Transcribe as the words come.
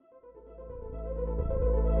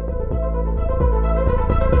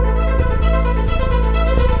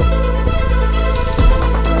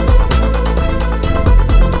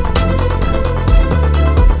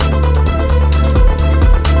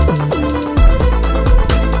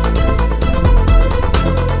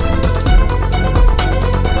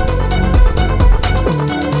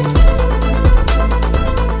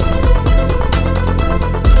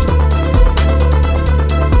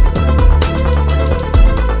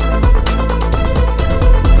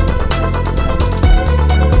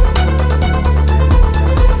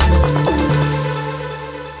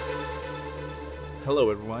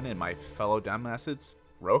fellow dumbasses.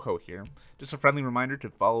 Rojo here. Just a friendly reminder to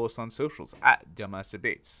follow us on socials at Dumbass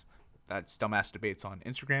Debates. That's Dumbass Debates on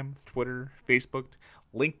Instagram, Twitter, Facebook,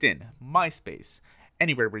 LinkedIn, MySpace,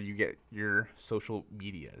 anywhere where you get your social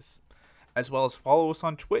medias. As well as follow us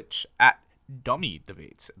on Twitch at Dummy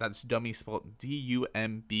Debates. That's Dummy spelled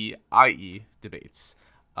D-U-M-B-I-E Debates.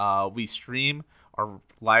 We stream our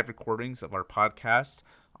live recordings of our podcast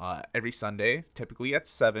every Sunday, typically at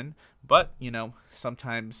 7. But,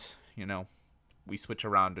 sometimes, we switch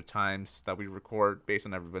around to times that we record based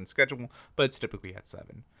on everyone's schedule, but it's typically at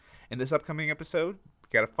 7. In this upcoming episode, we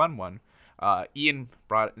got a fun one. Ian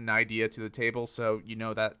brought an idea to the table, so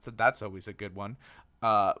that's always a good one.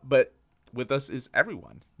 But with us is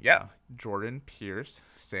everyone. Yeah, Jordan, Pierce,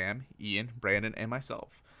 Sam, Ian, Brandon, and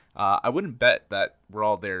myself. I wouldn't bet that we're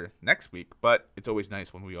all there next week, but it's always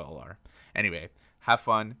nice when we all are. Anyway, have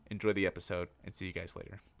fun, enjoy the episode, and see you guys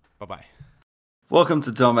later. Bye-bye. Welcome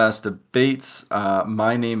to Dumbass Debates.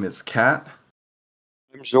 My name is Kat.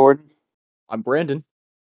 I'm Jordan. I'm Brandon.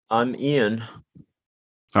 I'm Ian.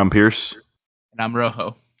 I'm Pierce. And I'm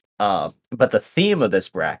Rojo. But the theme of this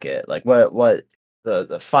bracket, like what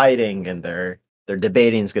the fighting and their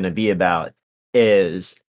debating is going to be about,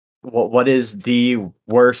 is what is the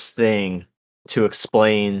worst thing to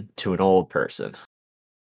explain to an old person,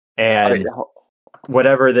 and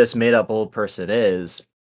whatever this made up old person is,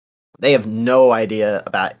 they have no idea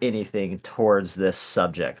about anything towards this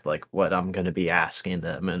subject, like what I'm going to be asking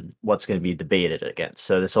them and what's going to be debated against.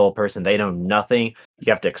 So this old person, they know nothing.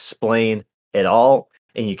 You have to explain it all,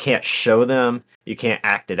 and you can't show them. You can't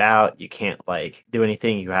act it out. You can't do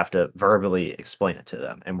anything. You have to verbally explain it to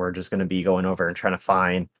them. And we're just going to be going over and trying to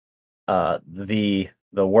find the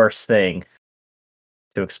worst thing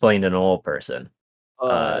to explain to an old person.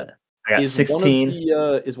 I got 16.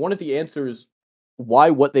 Is one of the answers why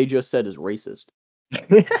what they just said is racist?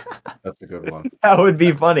 That's a good one. That would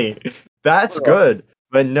be funny. That's good.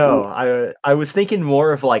 But no, I was thinking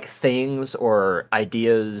more of things or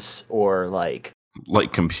ideas or like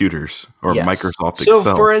computers or yes. Microsoft Excel.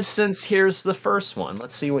 So for instance, here's the first one.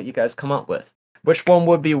 Let's see what you guys come up with. Which one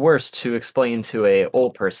would be worse to explain to a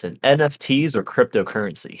old person? NFTs or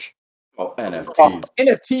cryptocurrency? Oh, NFTs.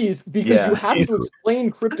 NFTs, because you have to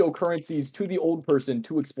explain cryptocurrencies to the old person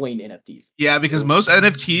to explain NFTs. Yeah, because most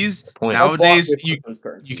NFTs nowadays you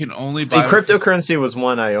can only buy. Cryptocurrency was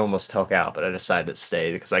one I almost took out, but I decided to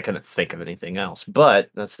stay because I couldn't think of anything else. But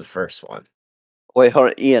that's the first one. Wait, hold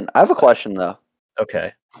on, Ian. I have a question though.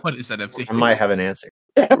 Okay. What is NFT? I might have an answer.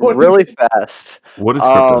 Really fast. What is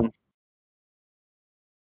crypto?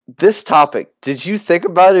 This topic, did you think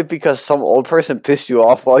about it because some old person pissed you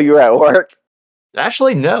off while you were at work?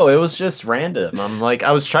 Actually, no, it was just random.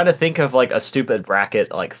 I was trying to think of a stupid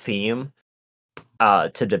bracket theme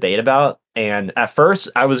to debate about, and at first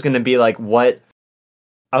I was gonna be I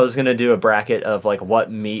was gonna do a bracket of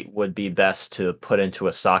what meat would be best to put into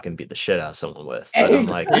a sock and beat the shit out of someone with. But I'm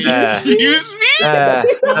excuse me?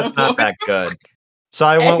 That's not that good. So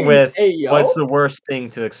I went with what's the worst thing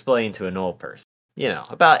to explain to an old person?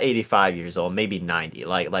 About 85 years old, maybe 90,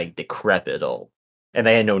 like decrepit old, and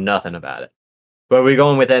they know nothing about it. But are we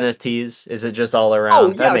going with NFTs? Is it just all around?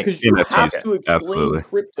 Oh yeah, because you have to explain absolutely.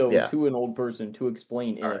 crypto to an old person to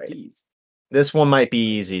explain NFTs. Right. This one might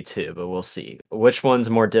be easy too, but we'll see. Which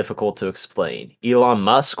one's more difficult to explain? Elon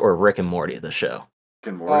Musk or Rick and Morty, the show?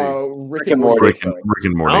 Rick and Morty. Rick and Morty. Rick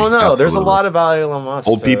and Morty. I don't know. Absolutely. There's a lot about Elon Musk.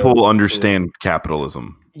 Old people understand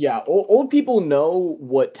capitalism. Yeah, old people know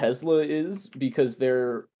what Tesla is because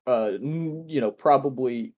they're,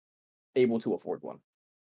 probably able to afford one.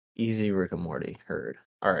 Easy Rick and Morty. Heard.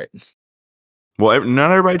 All right. Well,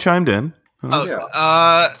 not everybody chimed in.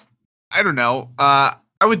 I don't know. I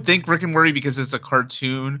would think Rick and Morty because it's a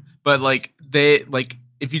cartoon, but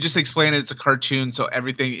if you just explain it's a cartoon, so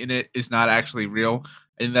everything in it is not actually real,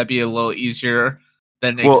 and that'd be a little easier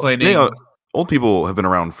than explaining. Old people have been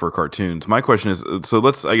around for cartoons. My question is, so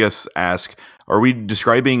let's, I guess, ask, are we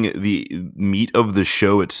describing the meat of the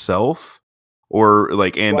show itself? Or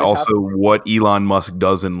also what Elon Musk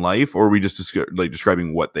does in life? Or are we just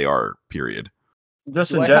describing what they are, period?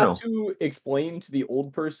 Just in general. I have to explain to the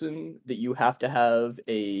old person that you have to have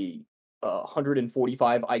a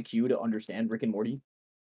 145 IQ to understand Rick and Morty?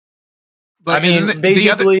 But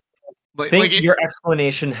basically, your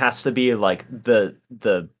explanation has to be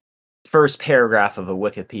the first paragraph of a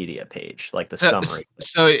Wikipedia page, the summary.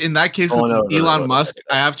 So in that case, Elon Musk,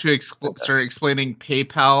 I have to start explaining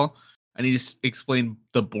PayPal. I need to explain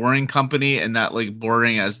the boring company, and not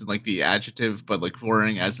boring as in the adjective, but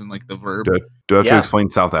boring as in the verb. Do I have to explain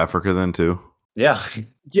South Africa then too? Yeah.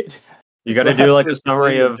 You got to We'll do have like to a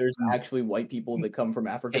summary explain that of there's actually white people that come from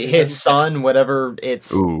Africa. to his them. son, whatever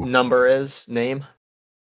its Ooh. number is, name.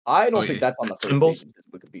 I don't Oh, think yeah. that's on the first Symbols? page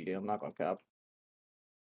of Wikipedia. I'm not gonna cap.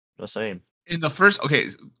 The same. In the first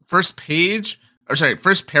page, or sorry,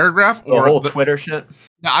 first paragraph, The or whole Twitter shit.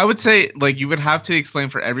 Now, I would say like you would have to explain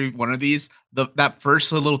for every one of these that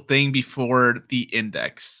first little thing before the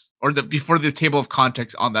index or before the table of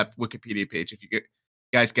context on that Wikipedia page. If you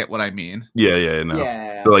guys get what I mean. Yeah, no.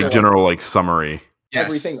 Yeah, The, like so, general like summary. Yes.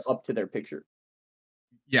 everything up to their picture.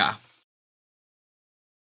 Yeah.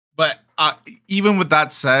 But even with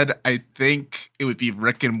that said, I think it would be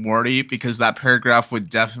Rick and Morty because that paragraph would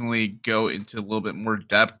definitely go into a little bit more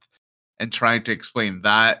depth and trying to explain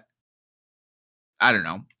that. I don't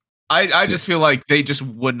know. I just feel like they just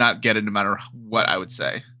would not get it no matter what I would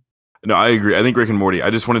say. No, I agree. I think Rick and Morty. I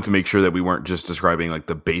just wanted to make sure that we weren't just describing like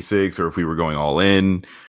the basics, or if we were going all in.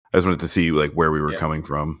 I just wanted to see like where we were coming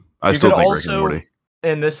from. I You still could think Rick and also- Morty.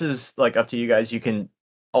 And this is like up to you guys. You can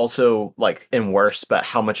also like in worse, but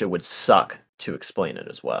how much it would suck to explain it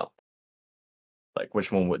as well. Like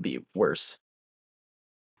which one would be worse?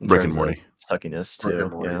 in Rick and terms of Morty. Suckiness too. Rick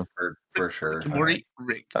and Morty, Yeah. for sure. Rick and Morty,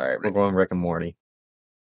 Rick. All right, we're going Rick and Morty.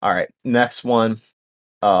 All right, next one.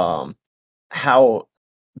 How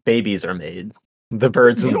babies are made. The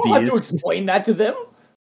birds You and don't have to bees. explain that to them.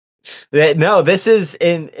 No, this is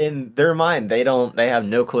in their mind. They have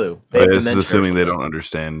no clue. They have This is dementia or assuming they something. don't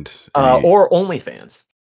understand. any Or OnlyFans.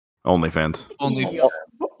 OnlyFans. Only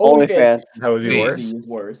OnlyFans. That would be Please. worse. Easy is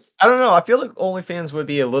worse. I don't know. I feel like OnlyFans would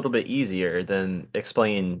be a little bit easier than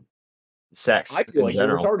explaining sex I feel in like you're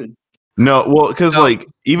general. retarded. No, well, because No. like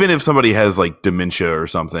even if somebody has like dementia or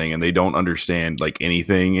something and they don't understand like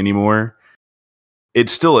anything anymore,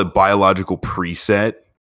 it's still a biological preset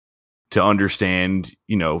to understand,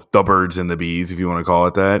 the birds and the bees, if you want to call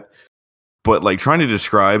it that. But like trying to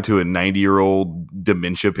describe to a 90-year-old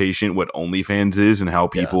dementia patient what OnlyFans is and how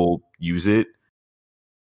people use it,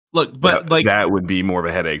 look, but like, that would be more of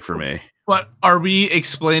a headache for me. but are we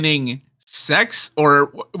explaining sex or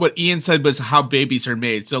what Ian said was how babies are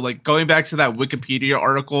made? So like going back to that Wikipedia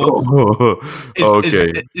article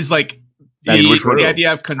Okay. is like That's which one? the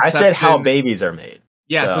idea of I conception. said how babies are made.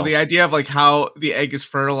 Yeah, so So- the idea of like how the egg is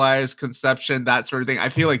fertilized, conception, that sort of thing. I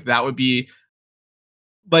feel like that would be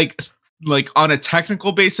like on a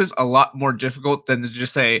technical basis a lot more difficult than to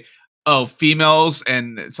just say, oh, females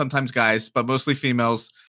and sometimes guys, but mostly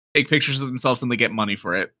females take pictures of themselves and they get money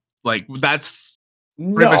for it. Like that's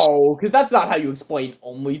much- No, because that's not how you explain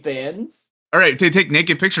OnlyFans. all right. They take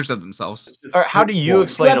naked pictures of themselves. All right, how do you Well,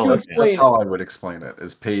 explain have to OnlyFans? explain- That's how I would explain it,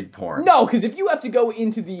 is paid porn. No, because if you have to go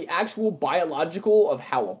into the actual biological of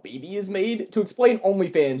how a baby is made, to explain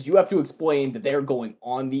OnlyFans, you have to explain that they're going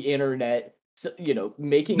on the internet,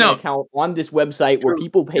 making No. an account on this website where True.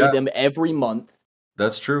 people pay Yeah. them every month.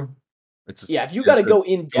 That's true. It's Yeah, if you got to go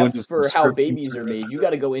in Join depth the for how subscription babies are service. made, you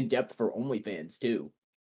got to go in depth for OnlyFans too.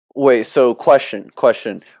 Wait, so question.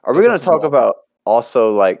 Are we Yeah, gonna question, talk Bob. about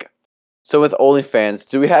also like, so with OnlyFans,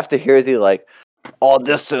 do we have to hear the like, oh,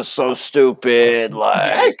 this is so stupid, like,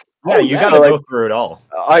 Yes. Yeah, Oh, you yeah. got to So, go like- through it all.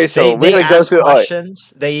 all right, so They we're gonna go ask through. All right.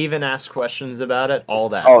 questions. They even ask questions about it. All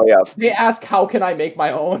that. Oh yeah. They ask, "How can I make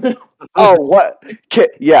my own?" Oh what?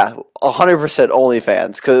 Yeah, 100%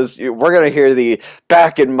 OnlyFans, because we're gonna hear the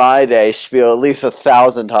back in my day spiel at least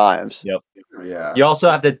 1,000 times. Yeah. You also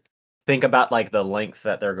have to think about like the length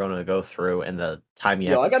that they're going to go through and the time you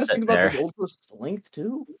Yo, have I to got to sit think about there. this old person's length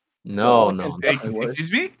too. No, Well, no. and- Definitely worse.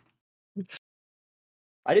 Excuse me?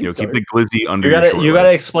 I didn't Keep start. the glizzy under You your gotta short you leg.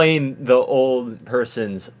 gotta explain the old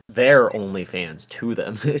person's their OnlyFans to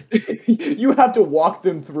them. You have to walk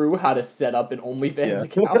them through how to set up an OnlyFans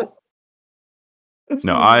account.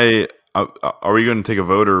 No, are we going to take a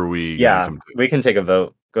vote or are we? gonna Yeah, come to- we can take a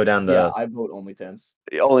vote. Go down the. Yeah, I vote OnlyFans.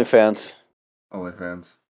 OnlyFans.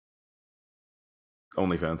 OnlyFans.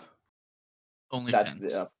 OnlyFans. Only That's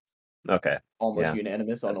fans. Okay. almost Yeah.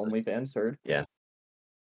 unanimous on That's the- OnlyFans. Heard.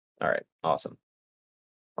 All right. Awesome.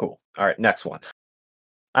 Cool. All right. Next one.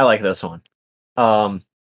 I like this one.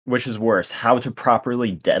 Which is worse, how to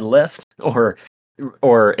properly deadlift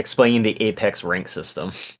or explaining the Apex rank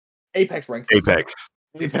system? Apex rank system. Apex.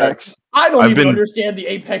 Apex. I don't I've even been- understand the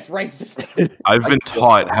Apex rank system. I've been just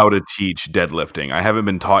taught don't. how to teach deadlifting. I haven't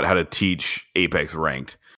been taught how to teach Apex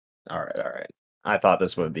ranked. All right. I thought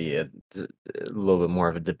this would be a little bit more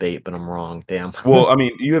of a debate, but I'm wrong. Damn. Well, I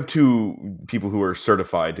mean, you have two people who are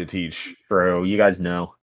certified to teach, Bro, you guys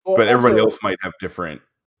know. Well, but everybody also, else might have different.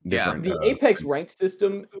 Yeah. the Apex rank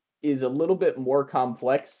system is a little bit more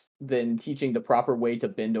complex than teaching the proper way to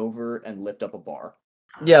bend over and lift up a bar.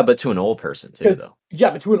 Yeah, but to an old person too, Because though.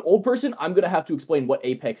 yeah, but to an old person, I'm gonna have to explain what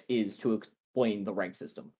Apex is to explain the rank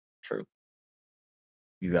system. True.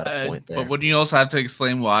 You got a point there. But wouldn't you also have to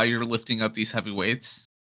explain why you're lifting up these heavy weights?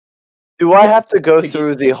 Do I have to go To get-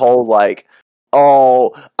 through the whole like,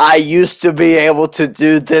 oh, I used to be able to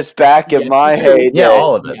do this back in Yes, my you do. heyday? Yeah,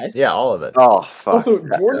 all of it. Yes. Yeah, all of it. Oh fuck. Also,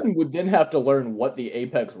 Yeah, Jordan would then have to learn what the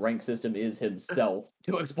Apex rank system is himself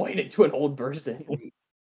to explain it to an old person.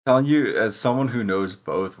 Telling you as someone who knows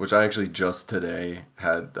both, which I actually just today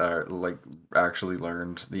had actually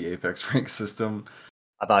learned the Apex rank system.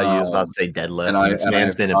 I thought you was about to say deadlift. And This I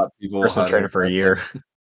man's have been a taught people personal how to trainer for a year.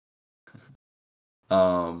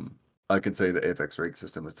 I could say the Apex rank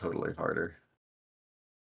system is totally harder.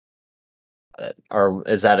 Or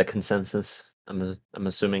is that a consensus? I'm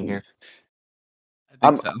assuming here.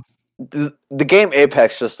 I think so. the game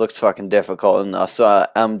Apex just looks fucking difficult enough, so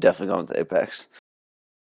I'm definitely going to Apex.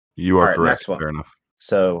 You are Alright, correct. next one. Fair enough.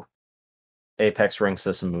 So Apex rank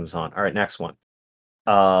system moves on. All right, next one.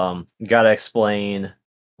 You gotta explain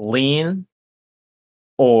lean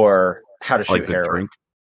or how to shoot Like the heroin. drink.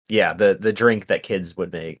 Yeah, the drink that kids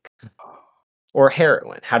would make. Or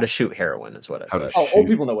heroin. How to shoot heroin is what I How to said. Oh, shoot. old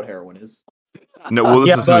people know what heroin is. No, well, this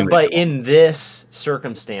Yeah, is something but in this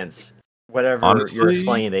circumstance, whatever you're Honestly-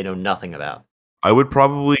 explaining, they know nothing about. I would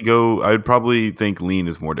probably think lean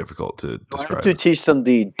is more difficult to I have describe. to teach them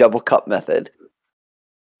the double cup method.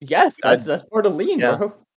 Yes, that's part of lean, Yeah.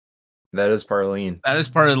 bro. That is part of lean. That is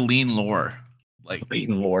part of lean lore. Like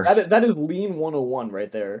Lean lore. That is lean 101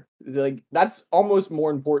 right there. Like that's almost more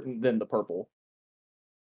important than the purple.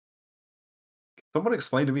 Someone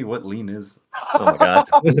explain to me what lean is. Oh my god.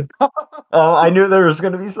 I knew there was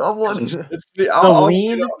gonna be someone. It's the lean I'll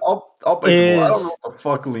make it more. I don't is- know what the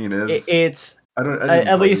fuck lean is. It's I didn't at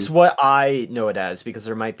tell least you. what I know it as, because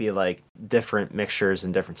there might be like different mixtures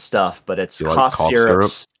and different stuff, but it's You like cough cough syrup,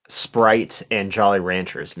 syrup? Sprite, and Jolly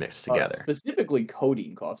Ranchers mixed together. Specifically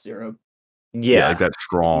codeine cough syrup. Yeah, like that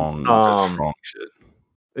strong shit.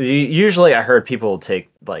 Usually I heard people take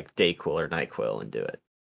like Dayquil or NyQuil and do it.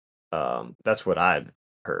 That's what I've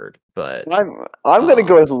heard, but I'm gonna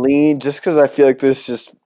go with lean just because I feel like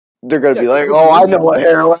they're gonna be Yeah, like, because oh, I lean- know what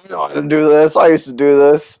heroin. I know how to do this. I used to do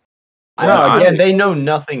this. I no, have to again, they explain- know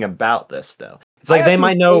nothing about this though. It's I like have they to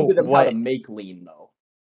might explain know to them how what. to make lean though.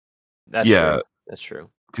 That's Yeah. true. That's true.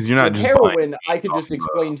 Because you're not With just buying heroin, I could off just of,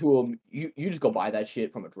 explain to them. You just go buy that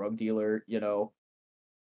shit from a drug dealer. You know,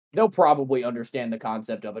 they'll probably understand the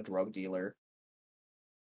concept of a drug dealer.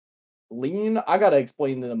 Lean, I gotta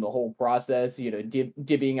explain to them the whole process. You know,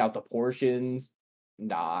 divvying out the portions.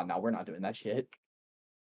 Nah, we're not doing that shit.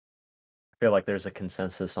 I feel like there's a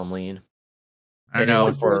consensus on lean. I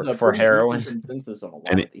Anyone know. for- There's a for pretty heroin? decent consensus on a lot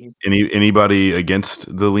Any- of these. anybody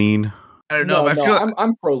against the lean. I don't know. No, but I feel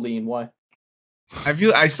I'm pro lean. Why?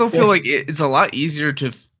 I still feel like it's a lot easier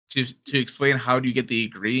to explain how do you get the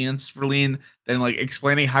ingredients for lean than like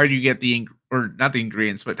explaining how do you get or not the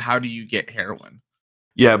ingredients, but how do you get heroin.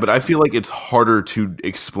 Yeah, but I feel like it's harder to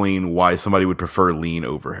explain why somebody would prefer lean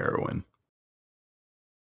over heroin.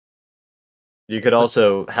 You could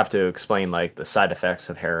also have to explain like the side effects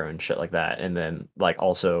of heroin, shit like that, and then like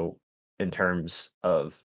also in terms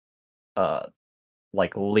of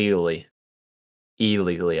like illegally,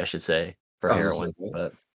 I should say, for Oh, heroin. okay.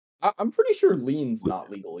 But I'm pretty sure lean's not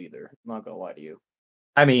legal either. I'm not gonna lie to you.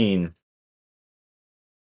 I mean,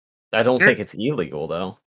 I don't Sure. think it's illegal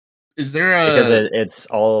though, Is there a because it's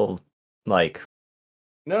all like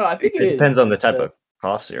No, I think it is. depends on the It's type of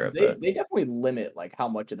cough syrup. They But they definitely limit like how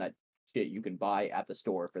much of that shit you can buy at the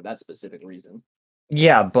store for that specific reason.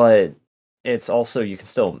 yeah, but it's also you can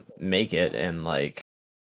still make it and like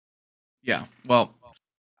yeah? Well,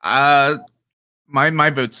 my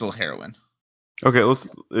vote's still heroin. Okay,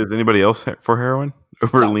 is anybody else for heroin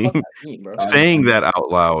over Nah, lean? fuck that lean, bro. Saying that out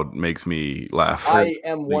loud makes me laugh. I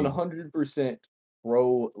am lean. 100%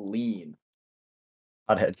 pro lean.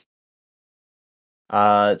 hothead.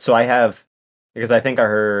 So I have, because I think I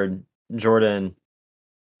heard Jordan,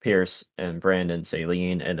 Pierce, and Brandon say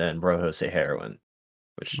lean, and then Rojo say heroin.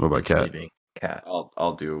 Which What about is Kat? leaving Cat?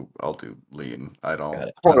 I'll do lean. I don't. Got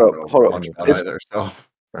it. I don't know Hold up. much about It's- either. So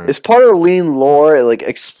Is part of lean lore like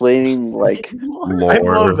explaining like I love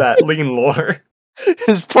Lord. that lean lore.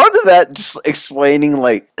 is part of that just explaining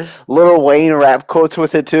like Lil Wayne rap quotes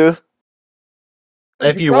with it too?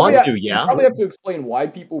 If you probably want ha- to, yeah. You probably have to explain why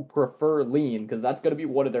people prefer lean because that's going to be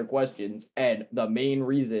one of their questions, and the main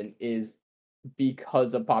reason is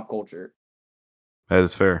because of pop culture. That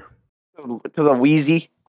is fair. Because of Wheezy.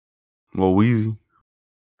 Well, Wheezy. All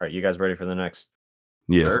right, you guys ready for the next?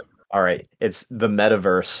 Yes. Sure. All right, it's the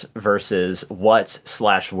metaverse versus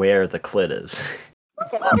what/where the clit is.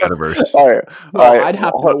 Metaverse. All right, Well, all right. I'd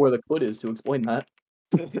have to know where the clit is to explain that.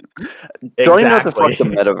 Don't even know what the fuck the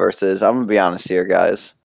Exactly. metaverse is. I'm gonna be honest here,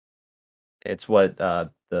 guys. It's what the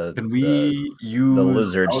Can we use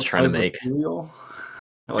lizard's trying to outside make. material?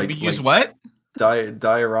 Can we use what?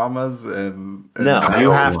 Dioramas and No, you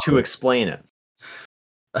Oh, have wow. to explain it.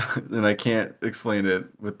 and I can't explain it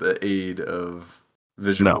with the aid of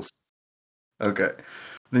visuals. Okay.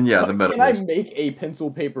 Then yeah, the Can I metaverse. make a pencil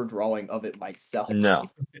paper drawing of it myself? No.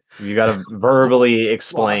 You got to verbally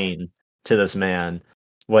explain to this man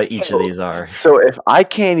what each of these are. So if I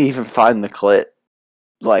can't even find the clit,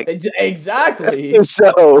 like, Exactly.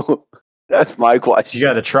 so that's my question. You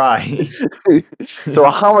got to try. So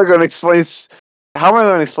how am I going to explain? How am I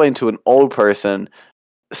going to explain to an old person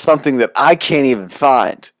something that I can't even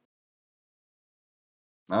find?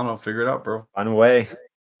 I don't know, figure it out, bro. Find a way.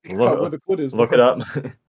 Where Look, the clit is. look it up.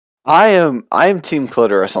 I am team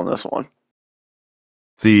clitoris on this one.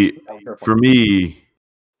 See, for me,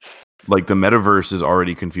 like the metaverse is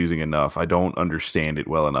already confusing enough. I don't understand it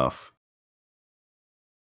well enough,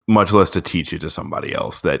 much less to teach it to somebody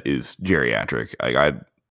else that is geriatric.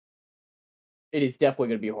 It is definitely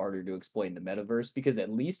going to be harder to explain the metaverse because at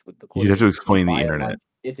least with the You'd have to clitoris, explain the it's a internet.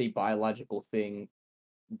 It's a biological thing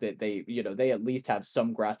that they at least have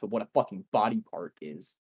some grasp of what a fucking body part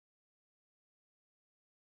is.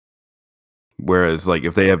 Whereas, like,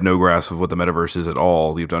 if they have no grasp of what the metaverse is at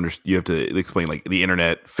all, you have to explain like the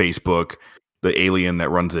internet, Facebook, the alien that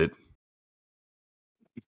runs it.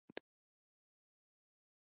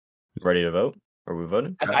 Ready to vote? Are we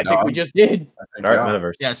voting? I think we just did. I think, All right, yeah.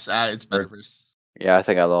 metaverse. Yes, it's Metaverse. Yeah, I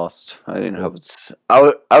think I lost. I didn't hope it's. I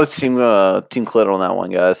was team clit on that one,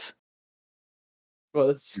 guys. Well,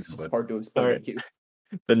 it's just hard to explain. Alright. To you.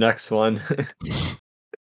 The next one.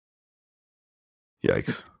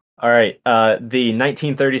 Yikes! All right. The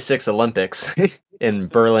 1936 Olympics in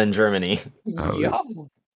Berlin, Germany. Oh, Yeah.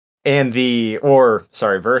 And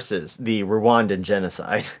versus the Rwandan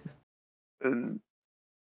genocide.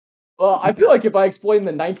 Well, I feel like if I explain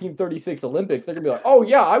the 1936 Olympics, they're gonna be like, "Oh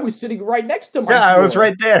yeah, I was sitting right next to my." Yeah, I was floor."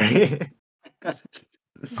 right there.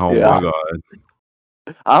 Oh Yeah. my god!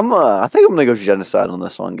 I think I'm gonna go genocide on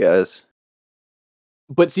this one, guys.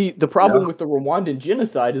 But see, the problem Yeah. with the Rwandan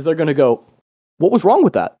genocide is they're gonna go, "What was wrong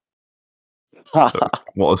with that?"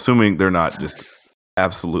 Well, assuming they're not just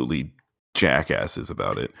absolutely jackasses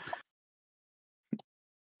about it.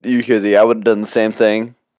 You hear the I would have done the same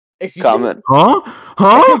thing Excuse comment. Huh?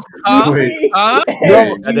 Huh? Me? Wait,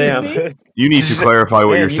 Excuse me? Damn. You need to clarify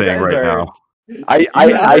what Man, you're you saying guys right are- now.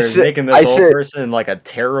 I You're said making this I old said person like a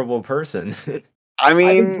terrible person. I I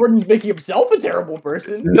think mean Jordan's making himself a terrible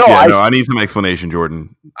person. no, Yeah, I need some explanation,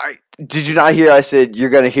 Jordan. did you not hear I said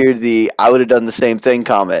you're gonna hear the I would have done the same thing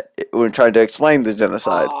comment when trying to explain the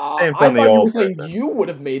genocide. Saying I from the thought you were old saying person. you would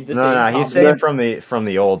have made the No, same. no, he's comment. saying from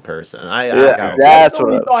the old person. I Yeah, got that- it. That's I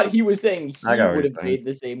what I- thought he was saying he I got what would you're have saying. made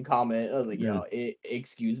the same comment. I was like,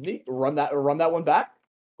 excuse me, run that one back.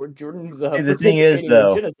 Where Jordan's See, the thing is, participating in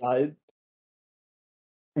though- genocide.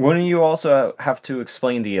 Wouldn't you also have to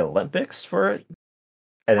explain the Olympics for it?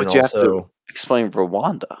 And But then you have to- also, Explain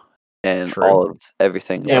Rwanda and True. all of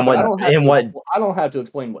everything. Yeah, about what- I that. don't have and to what- I don't have to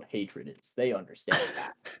explain what hatred is. They understand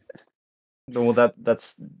that. well,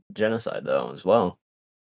 that's genocide though as well.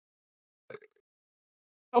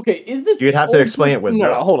 Okay, is this? You'd have to old explain it person- with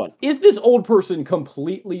no, no. hold on. Is this old person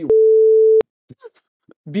completely?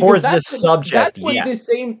 Because Towards that's this subject, that's what yes. this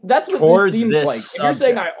same. That's what Towards this seems this like. If you're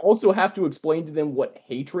saying I subject. also have to explain to them what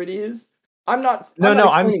hatred is, I'm not. No, not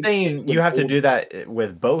I'm explaining saying shit you with have to old- do that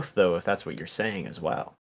with both though, if that's what you're saying as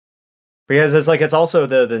well. Because it's also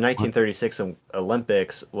the 1936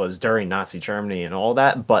 Olympics was during Nazi Germany and all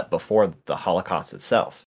that, but before the Holocaust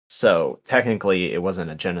itself. So technically, it wasn't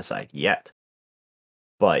a genocide yet.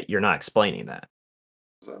 But you're not explaining that.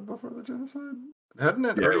 Was that before the genocide? Hadn't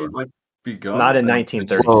it Yeah. already begun? Not in And-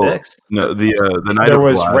 1936. No, the night There of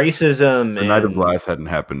was glass, racism. the night of and- glass hadn't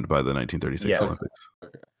happened by the 1936 Yeah. Olympics.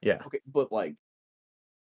 Yeah. Okay, but like,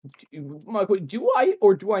 Michael, do I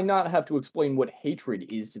or do I not have to explain what hatred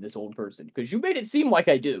is to this old person? Because you made it seem like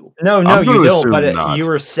I do. No, I'm you gonna don't. assume But not. you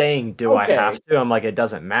were saying, "Do I Okay. have to?" I'm like, it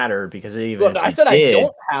doesn't matter because even But if I you said did, I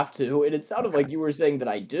don't have to, and it sounded like you were saying that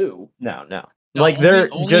I do. No. No, Like they're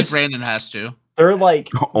only just Brandon has to. they're like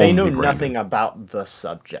they Only know Brandon. nothing about the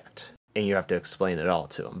subject, and you have to explain it all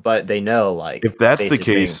to them. But they know like If that's the basic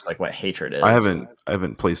things, case, like what hatred is. I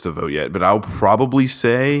haven't placed a vote yet, but I'll probably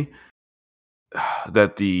say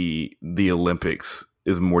that the Olympics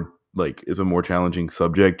is a more challenging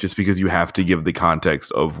subject just because you have to give the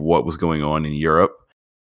context of what was going on in Europe,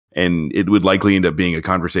 and it would likely end up being a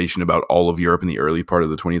conversation about all of Europe in the early part of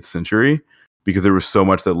the 20th century. because there was so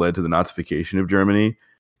much that led to the Nazification of Germany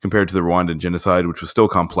compared to the Rwandan genocide, which was still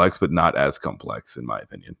complex, but not as complex, in my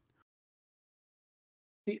opinion.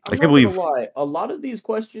 See, I I'm can't not gonna believe- lie. A lot of these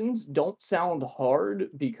questions don't sound hard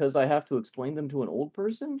because I have to explain them to an old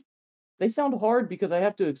person. They sound hard because I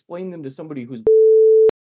have to explain them to somebody who's.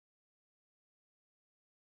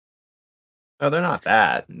 No, they're not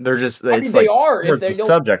bad. They're just I it's mean, they like are if towards they the don't.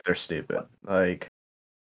 subject they're stupid. Like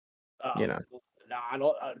You know. Nah, I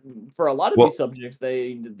don't. For a lot of Well, these subjects,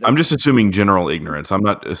 I'm just assuming general ignorance. I'm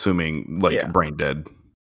not assuming like Yeah. brain dead.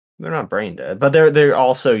 They're not brain dead, but they're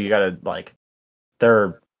also you gotta like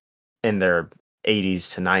they're in their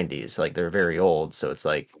 80s to 90s, like they're very old, so it's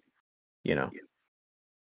like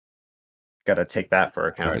gotta take that for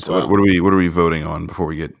account All right. as So well. what are we voting on before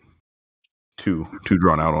we get too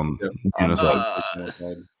drawn out on genocide?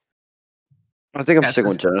 I think I'm Yes, sticking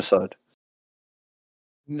with genocide.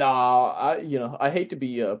 Nah, I hate to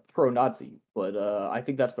be pro-Nazi, but I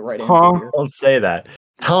think that's the right answer Huh? here. Don't say that.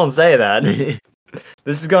 Don't say that.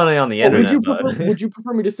 This is going on the Well, internet. would you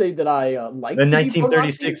prefer me to say that I like The to be pro-Nazi?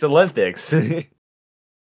 1936 Olympics.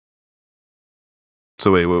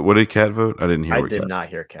 So wait, what did Cat vote? I didn't hear. I what did Cat not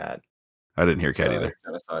hear Cat. I didn't hear Cat either.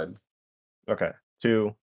 Genocide. Okay,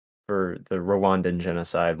 2 for the Rwandan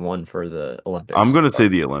genocide, 1 for the Olympics. I'm gonna say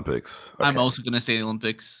the Olympics. I'm Okay. also gonna say the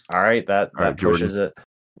Olympics. All right, that All right, pushes it.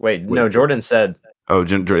 Wait, Wait, no, Jordan said Oh,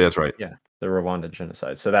 that's right. yeah, the Rwandan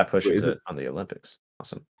genocide. So that pushes is it it- on the Olympics.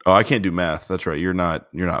 Awesome. Oh, I can't do math. That's right. You're not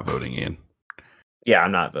voting, Ian. Yeah,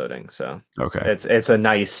 I'm not voting, so Okay. it's a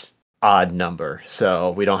nice odd number, so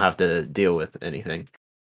we don't have to deal with anything.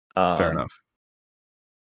 Fair enough.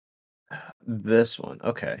 This one,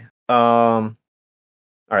 okay. All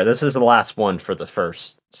right, this is the last one for the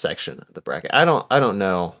first section of the bracket. I don't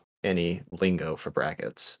know any lingo for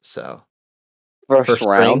brackets, so First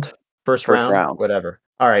round. string, first round, whatever.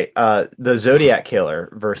 All right, the Zodiac Killer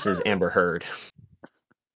versus Amber Heard.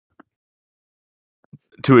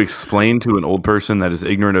 To explain to an old person that is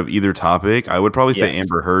ignorant of either topic, I would probably say Yes.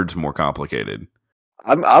 Amber Heard's more complicated.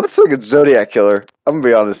 I'm thinking Zodiac Killer. I'm gonna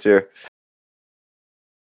be honest here.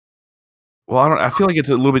 Well, I feel like it's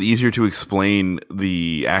a little bit easier to explain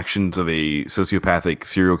the actions of a sociopathic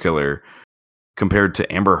serial killer compared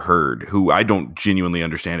to Amber Heard, who I don't genuinely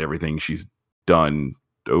understand everything she's done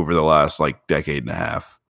over the last like decade and a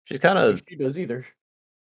half. She's kind I don't of think she does either.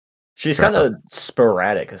 she's Fair kind of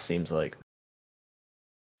sporadic, it seems like.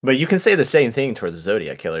 But you can say the same thing towards the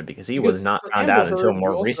Zodiac Killer because he was Because not for found Amber out until Heard, you more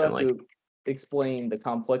also have recently. to explain the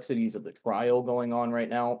complexities of the trial going on right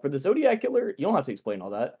now. For the Zodiac Killer, you don't have to explain all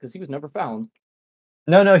that because he was never found.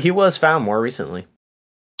 No, he was found more recently.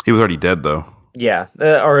 He was already dead though. Yeah,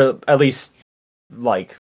 or at least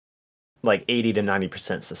like 80 to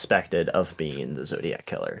 90% suspected of being the Zodiac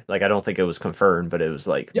Killer. Like I don't think it was confirmed, but it was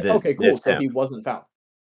like Yeah, okay, cool. it's So him. he wasn't found.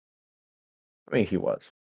 I mean, he was.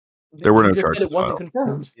 There were You no just said charges it wasn't filed.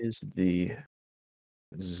 confirmed. Is the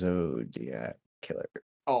Zodiac Killer.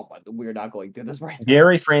 Oh, but we're not going through this right now.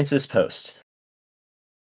 Gary Francis Post. So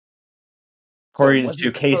According was to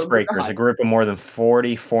it confirmed or Casebreakers, a not? group of more than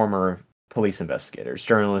 40 former police investigators,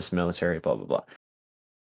 journalists, military, blah blah blah.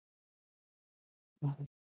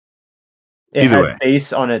 It Either had way.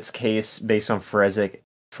 based on its case based on forensic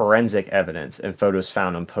evidence and photos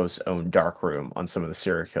found on Post's own dark room on some of the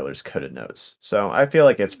serial killer's coded notes. So I feel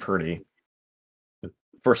like it's pretty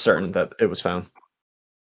for certain that it was found.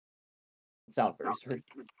 Sound very certain.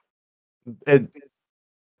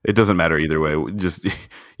 It doesn't matter either way. Just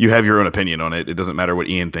you have your own opinion on it. It doesn't matter what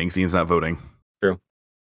Ian thinks. Ian's not voting.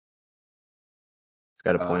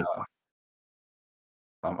 Got a point.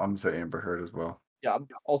 I'm gonna say Amber Heard as well. Yeah, I'm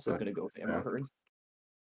also gonna go with Amber Yeah. Heard.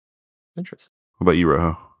 Interesting. What about you,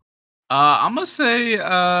 Rojo? I'm gonna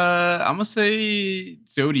say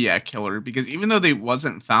Zodiac Killer because even though they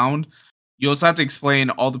wasn't found, you also have to explain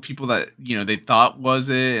all the people that they thought was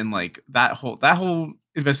it, and like that whole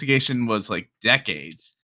investigation was like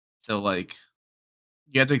decades. So like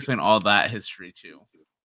you have to explain all that history too.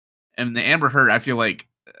 And the Amber Heard, I feel like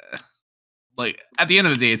at the end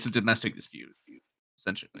of the day, it's a domestic dispute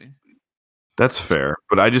essentially. That's fair,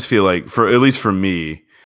 but I just feel like at least for me,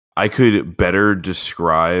 I could better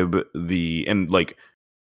describe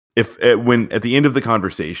if when at the end of the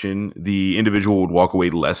conversation, the individual would walk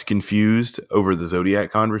away less confused over the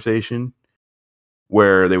Zodiac conversation,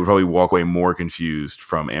 where they would probably walk away more confused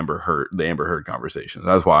from the Amber Heard conversation.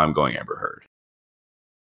 That's why I'm going Amber Heard.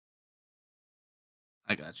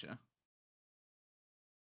 I gotcha. I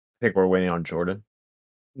think we're waiting on Jordan.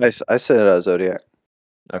 I said Zodiac.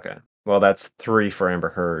 Okay. Well, that's 3 for Amber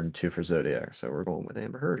Heard, 2 for Zodiac. So we're going with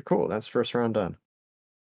Amber Heard. Cool. That's first round done.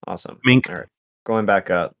 Awesome. Mink. All right. Going back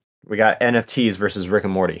up. We got NFTs versus Rick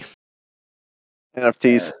and Morty.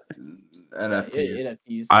 NFTs. NFTs.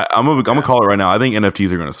 NFTs. I'm gonna call it right now. I think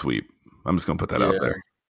NFTs are gonna sweep. I'm just gonna put that out Yeah. there.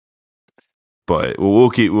 But we'll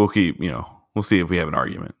keep. We'll see if we have an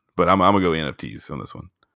argument. But I'm gonna go NFTs on this one.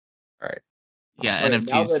 Yeah, Alright,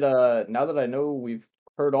 NFTs. now that I know we've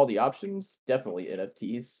heard all the options, definitely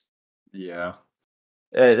NFTs. Yeah.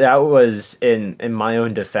 That was in my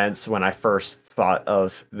own defense when I first thought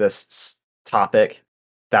of this topic.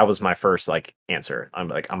 That was my first answer. I'm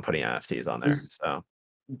putting NFTs on there. So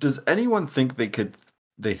Does anyone think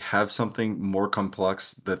they have something more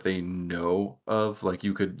complex that they know of? Like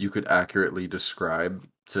you could accurately describe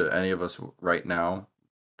to any of us right now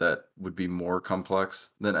that would be more complex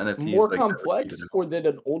than NFTs? More like, that would be complex, to or that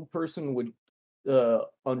an old person would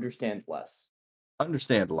understand less?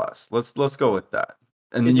 understand less. Let's go with that.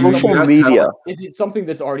 And Is then it you Social have to have, media. like, Is it something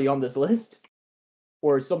that's already on this list,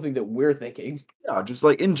 or something that we're thinking? yeah, just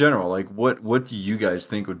like in general, like what do you guys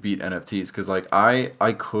think would beat NFTs? Because like I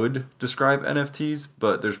could describe NFTs,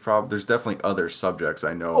 but there's definitely other subjects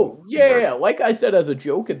I know. Oh yeah, like I said as a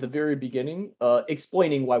joke at the very beginning,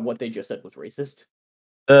 explaining why what they just said was racist.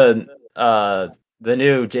 the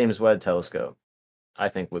new James Webb telescope, I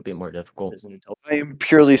think, would be more difficult. Isn't it? I am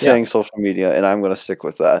purely saying social media, and I'm going to stick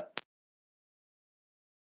with that.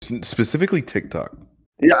 Specifically TikTok.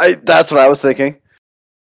 Yeah, that's what I was thinking.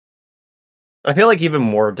 I feel like even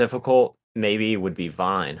more difficult maybe would be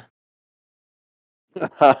Vine. I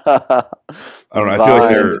don't know. I feel like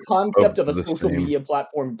Vine. they're The concept of a the social same. media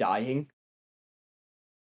platform dying.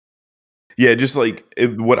 Yeah, just like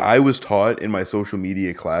what I was taught in my social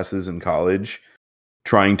media classes in college,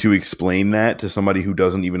 trying to explain that to somebody who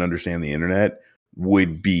doesn't even understand the internet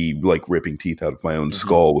would be like ripping teeth out of my own Mhm.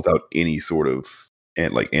 skull without any sort of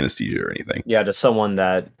anesthesia or anything. Yeah, to someone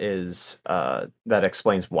that is that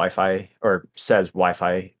explains Wi-Fi or says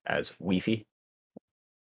Wi-Fi as Wi-Fi.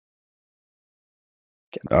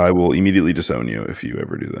 I will immediately disown you if you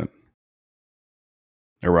ever do that.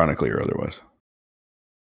 Ironically or otherwise.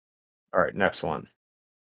 All right, next one.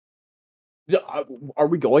 Yeah, are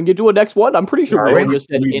we going into a next one? I'm pretty sure Are we all we? just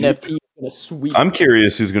said We- NFT is gonna sweep. I'm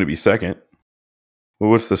curious who's going to be second. Well,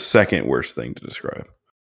 what's the second worst thing to describe?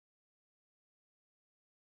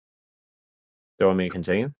 Do you want me to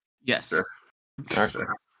continue? Yes. Sure. All right.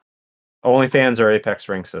 OnlyFans or Apex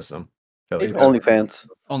Ring System? Philly? Apex. OnlyFans.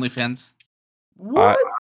 OnlyFans. What?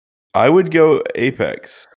 I would go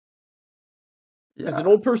Apex. Because Yeah. an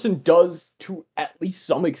old person does, to at least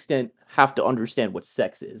some extent, have to understand what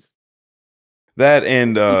sex is. That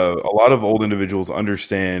and a lot of old individuals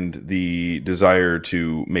understand the desire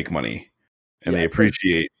to make money, and they 'cause-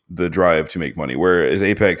 appreciate the drive to make money. Whereas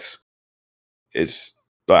Apex, I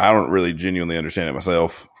don't really genuinely understand it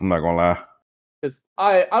myself. I'm not gonna lie. Because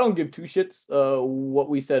I don't give two shits what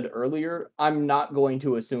we said earlier. I'm not going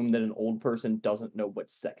to assume that an old person doesn't know what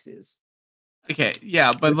sex is. Okay,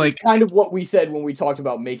 yeah, but Which is like, kind of what we said when we talked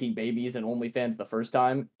about making babies and OnlyFans the first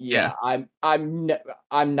time. Yeah. I'm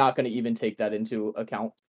not going to even take that into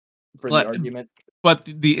account for But- the argument. but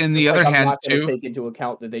in the Just other like I'm hand not going to too. take into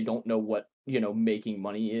account that they don't know what making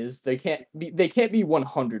money is. They can't be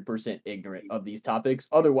 100% ignorant of these topics.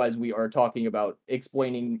 Otherwise, we are talking about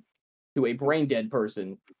explaining to a brain dead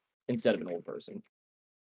person instead of an old person.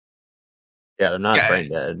 Yeah, they're not Yeah, brain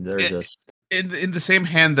dead. They're it- just In the same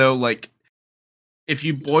hand, though, like if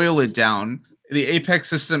you boil it down, the Apex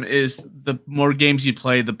system is the more games you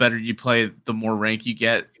play, the better you play, the more rank you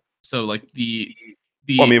get. So like the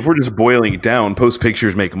Well, I mean, if we're just boiling it down, post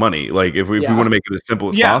pictures make money. Like if we Yeah. want to make it as simple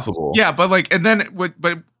as possible. Yeah, but like, and then but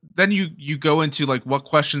then you go into like what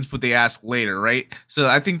questions would they ask later, right? So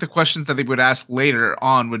I think the questions that they would ask later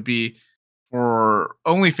on would be for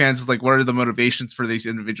OnlyFans is like, what are the motivations for these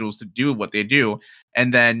individuals to do what they do?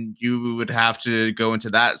 And then you would have to go into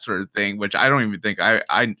that sort of thing, which I don't even think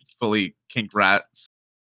I fully can grasp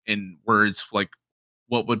in words, like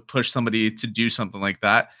what would push somebody to do something like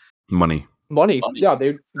that. Money. Money. Yeah,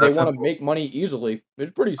 they That's want to simple. make money easily.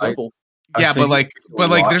 It's pretty simple. I Yeah, but think like, a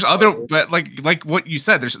lot there's other, of- but like what you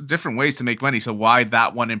said, there's different ways to make money. So why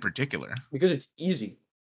that one in particular? Because it's easy.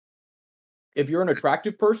 If you're an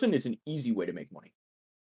attractive person, it's an easy way to make money.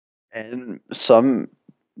 And some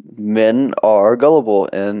men are gullible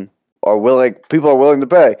and people are willing to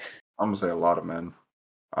pay. I'm gonna say a lot of men.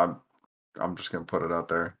 I'm just gonna put it out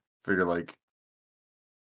there. Figure like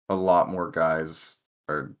a lot more guys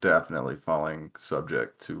are definitely falling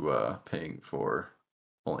subject to paying for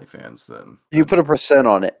OnlyFans than You put a percent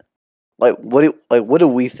on it. Like what do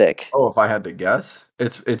we think? Oh, if I had to guess,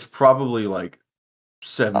 it's probably like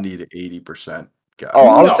 70 to 80%. guys. Oh,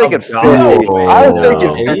 I was No, thinking no 50. way. I was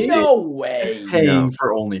thinking No. 50. No way. Paying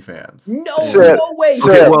for OnlyFans. No, So- no way. so-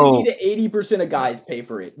 70 well- to 80% of guys pay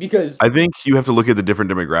for it because I think you have to look at the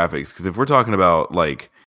different demographics because if we're talking about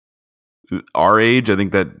like our age, I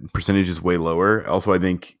think that percentage is way lower. Also, I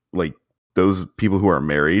think like those people who are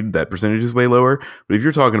married, that percentage is way lower. But if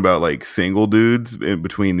you're talking about like single dudes in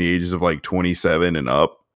between the ages of like 27 and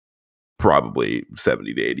up, probably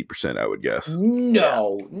 70 to 80%, I would guess.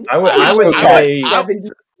 no. I would say- 70,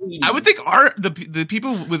 I would think the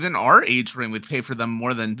people within our age range would pay for them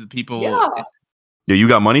more than the people. Yeah. Yeah, you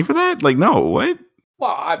got money for that? Like, no, what?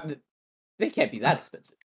 Well, they can't be that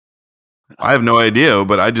expensive. I have no idea,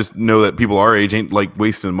 but I just know that people our age ain't like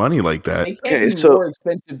wasting money like that. They can't Okay, be so- more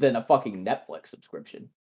expensive than a fucking Netflix subscription.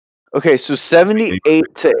 Okay, so 78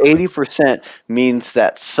 to 80% means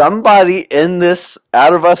that somebody in this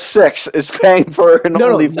out of us 6 is paying for an No,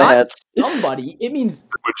 not OnlyFans. somebody. It means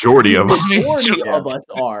The majority of the them. majority of us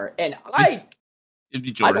are, and It'd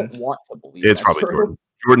be I Jordan. don't want to believe It's that's probably true. Jordan.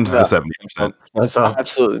 Jordan's Yeah. the 70%. That's up.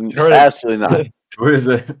 Absolutely, Jordan- absolutely not. What is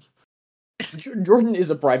it? Jordan is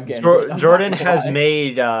a prime candidate. I'm not Jordan gonna has lie.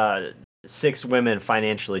 made 6 women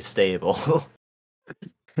financially stable.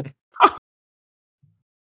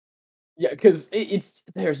 Yeah, because it's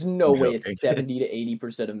there's no I'm way joking. it's 70 to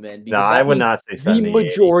 80% of men. No, Because I that would means not say the 70.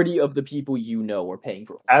 majority of the people you know are paying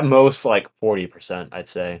for. At most, like 40%, I'd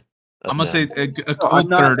say. of I'm gonna say men. a No, cool I'm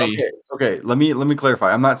not, 30. okay. Let me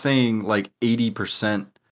clarify. I'm not saying like 80%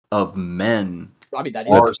 of men. I mean, that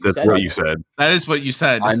is That's said. what you said. That is what you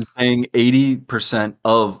said. I'm saying 80%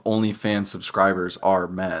 of OnlyFans subscribers are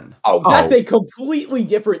men. Oh, that's Oh. a completely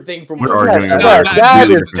different thing from We're what arguing Yeah, about that- a that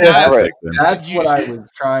completely is different different. aspect then. That's You- what I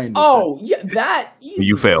was trying to Oh, yeah, that is.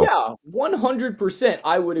 You failed. Yeah, 100%.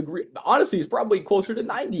 I would agree. Honestly, it's probably closer to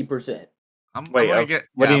 90%. I'm Wait, gonna of- get.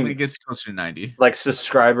 what Yeah, do I'm you- gonna get closer to 90. Like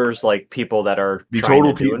subscribers, like people that are The trying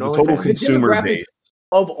total to do an the total OnlyFans? consumer demographics base.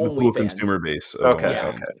 Of The total OnlyFans. consumer base. Of Okay,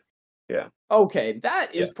 OnlyFans. okay. Okay,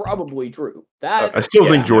 that is probably true. That I still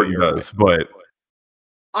think Yeah, Jordan you're does, but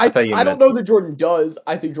I thought you don't meant- know that Jordan does.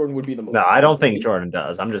 I think Jordan would be the most. No, I don't likely. think Jordan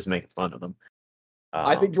does. I'm just making fun of him.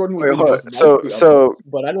 I think Jordan would Wait, be the hold most on. So- likely of so- this,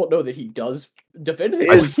 but I don't know that he does definitively.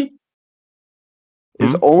 Is- Is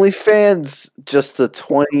Hmm? OnlyFans just the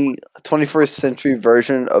 21st century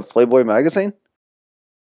version of Playboy magazine?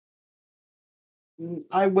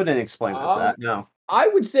 I wouldn't explain this that. No, I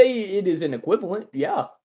would say it is an equivalent. Yeah.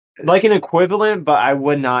 like an equivalent, but I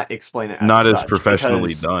would not explain it as not as such, professionally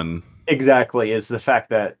because done. Exactly, is the fact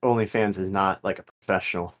that OnlyFans is not like a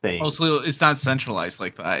professional thing. Also, it's not centralized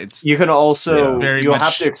like that. It's You can also Yeah. Very you'll have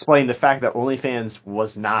much- to explain the fact that OnlyFans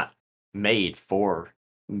was not made for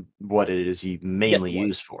what it is you mainly it was.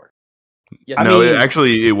 used for. Yes, I No, mean-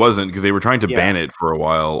 actually, it wasn't because they were trying to Yeah. ban it for a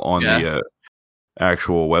while on Yeah. the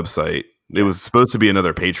actual website. It was supposed to be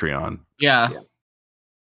another Patreon. yeah.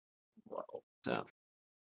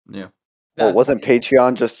 Yeah. Well, That's wasn't funny.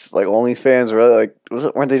 Patreon just like OnlyFans? Really?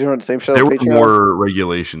 Like, weren't they doing the same shit There on were Patreon? more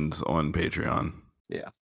regulations on Patreon. Yeah,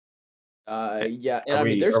 and Are I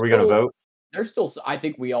mean, we there's are we gonna still- vote? Think I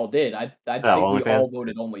think we all did. I think we OnlyFans? all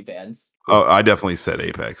voted OnlyFans. Oh, I definitely said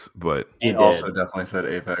Apex, but He I did. also definitely said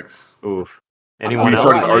Apex. Oof. We Anyone else?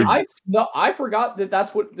 started I, arguing. I forgot that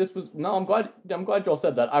that's what this was. No, I'm glad y'all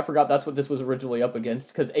said that. I forgot that's what this was originally up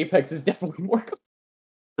against because Apex is definitely more.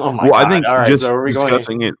 Oh my well, god! I think All right, just so are we going?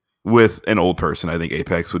 discussing it with an old person, I think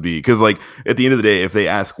Apex would be because, like, at the end of the day, if they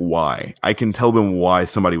ask why, I can tell them why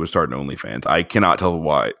somebody would start an OnlyFans. I cannot tell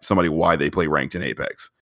why they play ranked in Apex.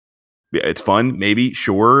 Yeah, it's fun, maybe,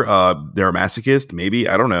 sure. They're a masochist, maybe,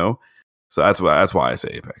 I don't know. So that's why I say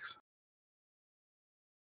Apex.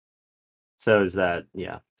 So is that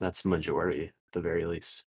that's majority at the very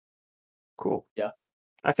least. Cool. Yeah.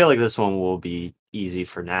 I feel like this one will be easy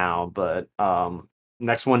for now, but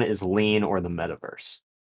next one is Lean or the Metaverse.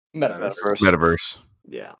 Metaverse. Metaverse.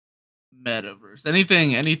 Yeah. Metaverse.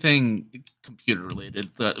 Anything computer related,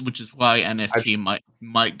 which is why NFT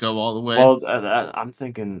might go all the way. Well, I'm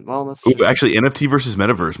thinking. Well, let's. Ooh, just- actually, NFT versus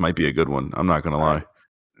Metaverse might be a good one. I'm not gonna lie.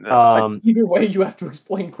 Either way, you have to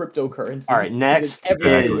explain cryptocurrency. All right, because next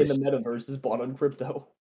everything is- in the metaverse is bought on crypto.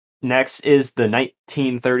 Next is the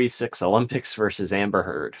 1936 Olympics versus Amber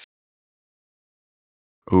Heard.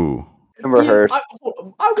 Ooh, Amber Heard. I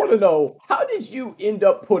want to know, how did you end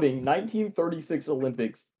up putting 1936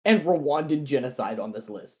 Olympics and Rwandan genocide on this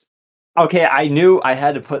list? Okay, I knew I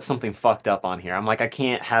had to put something fucked up on here. I'm like, I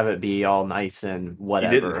can't have it be all nice and you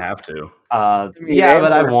whatever. didn't have to. mean, Yeah,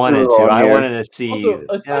 but I Amber wanted Heard to. on I here. wanted to see. Also, yeah,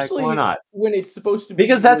 especially why not? when it's supposed to be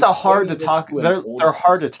Because that's you're a hard to explaining this talk. to an They're older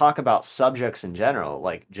hard to person. talk about subjects in general,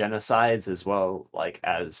 like genocides as well, like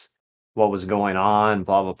as what was going on,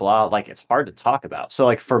 blah blah blah. Like it's hard to talk about. So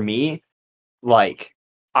like for me, like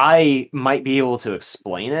I might be able to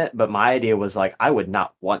explain it, but my idea was like I would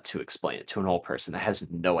not want to explain it to an old person that has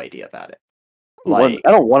no idea about it. Like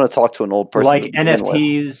I don't want to talk to an old person. like to begin with.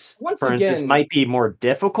 NFTs, Once for instance, again- might be more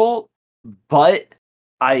difficult, but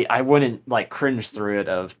I wouldn't like cringe through it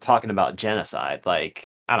of talking about genocide. Like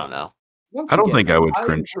I don't know. Once I don't again, think I would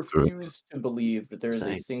cringe through it. refuse to believe that there is a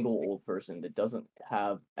Same. single old person that doesn't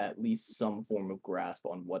have at least some form of grasp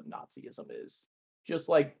on what Nazism is. Just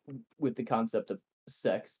like with the concept of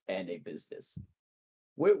sex and a business.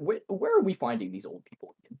 Where are we finding these old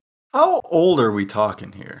people again? How old are we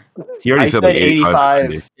talking here? He already I said said like 85.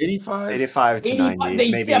 85, 85? 85 to 85, 90,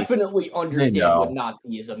 they maybe. definitely understand know. what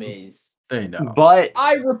Nazism is. They know. But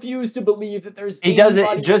I refuse to believe that there's it doesn't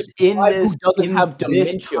anybody just in alive this who doesn't in have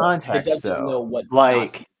this dementia that context doesn't know though. what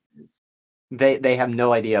Like Nazism is. they have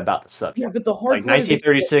no idea about the subject. Yeah, but the hard Like part of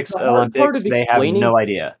 1936 the hard part Olympics, of they have explaining no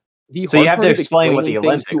idea. the So you hard have part to of explain what the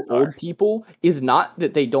explaining things Olympics to old are. people is not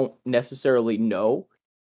that they don't necessarily know.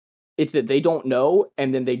 It's that they don't know,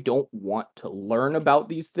 and then they don't want to learn about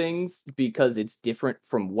these things because it's different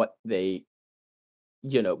from what they,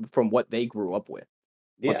 from what they grew up with.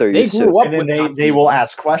 Yeah. they're They used to. grew up And then with they will Nazism.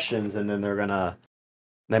 ask questions and then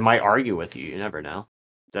they might argue with you. You never know.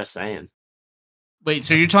 Just saying. Wait,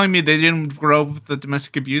 so you're telling me they didn't grow up with the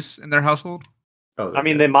domestic abuse in their household? Oh, I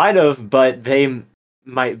mean, they might have, but they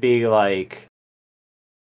might be like,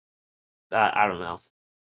 I don't know.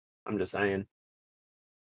 I'm just saying.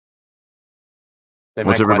 They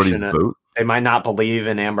What's might everybody's question it. vote? They might not believe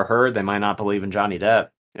in Amber Heard. They might not believe in Johnny Depp.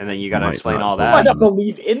 And then you got to Might explain not all Why that. not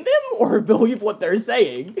believe in them or believe what they're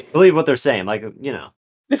saying? Believe what they're saying. Like, you know.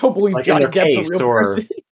 They don't believe Like in Johnny their Depp's case, a real or-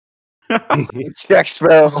 person. Jack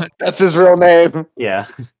Sparrow. That's his real name. Yeah.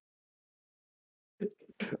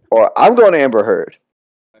 Or I'm going Amber Heard.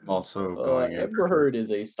 I'm also going Amber Heard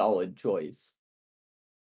is a solid choice.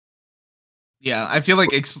 Yeah, I feel like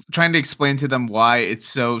trying to explain to them why it's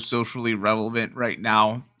so socially relevant right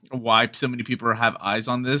now, why so many people have eyes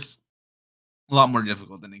on this, a lot more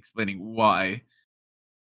difficult than explaining why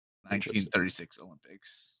Interesting. 1936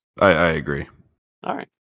 Olympics. I agree. All right.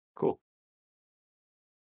 Cool.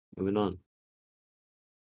 Moving on.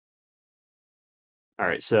 All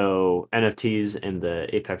right. So NFTs in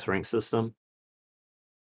the Apex rank system.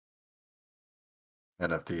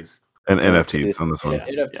 NFTs. And NFTs. NFTs on this one.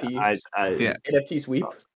 NFT. Yeah. NFT sweep.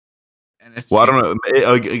 NFT. Well, I don't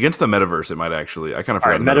know. Against the metaverse, it might actually. I kind of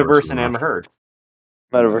All forgot right. the Metaverse was and an Amber option. Heard.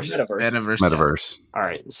 Metaverse. Metaverse. Metaverse. All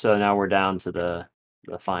right. So now we're down to the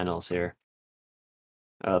finals here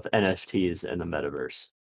of NFTs and the metaverse.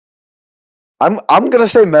 I'm gonna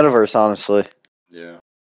say Metaverse, honestly. Yeah.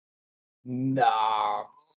 Nah.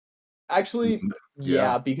 Actually, Yeah.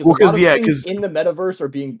 yeah, because Well, a lot 'cause, of yeah, things 'cause- in the metaverse are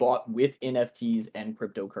being bought with NFTs and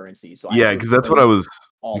cryptocurrency. So I Yeah, have to because that's what I explain was.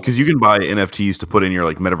 all of Because it. you can buy NFTs to put in your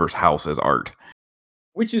like metaverse house as art.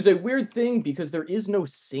 Which is a weird thing because there is no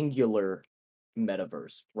singular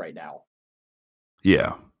metaverse right now.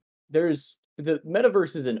 Yeah. There's the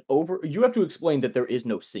metaverse is you have to explain that there is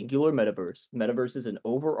no singular metaverse. Metaverse is an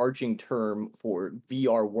overarching term for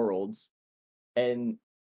VR worlds, and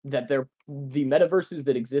that the metaverses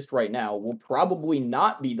that exist right now will probably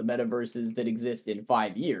not be the metaverses that exist in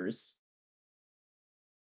 5 years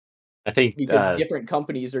I think because different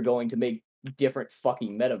companies are going to make different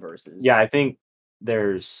fucking metaverses. yeah, I think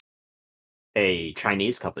there's a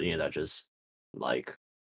Chinese company that just like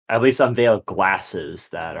at least unveiled glasses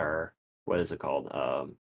that are what is it called?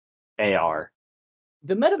 AR.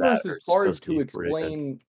 The metaverse that is are hard supposed to to be really good.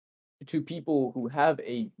 explain to people who have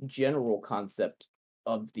a general concept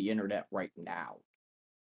of the internet right now.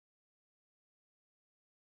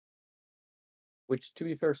 Which, to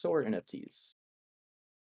be fair, so are NFTs.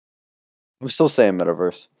 I'm still saying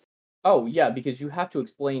Metaverse. Oh, yeah, because you have to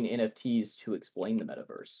explain NFTs to explain the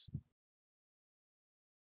metaverse.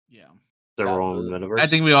 Yeah. They're Yeah, all in the metaverse. I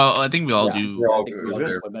think we all Yeah. do. We're all I think we good all there.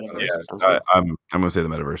 just went metaverse. Yeah, sounds I, good. I'm gonna say the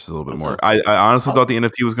metaverse is a little bit That's more. fine. I honestly thought the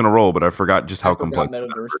NFT was gonna roll, but I forgot just how I forgot complex.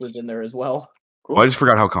 metaverse was in there as well. Well, I just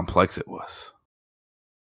forgot how complex it was.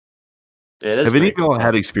 It is Have any of pretty y'all cool.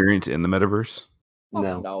 had experience in the metaverse?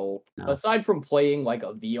 No. No. No. Aside from playing like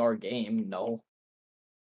a VR game, no.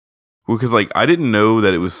 Well, because like I didn't know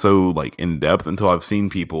that it was so like in depth until I've seen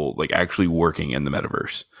people like actually working in the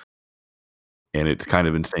metaverse, and it's kind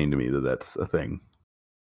of insane to me that that's a thing.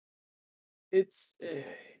 It's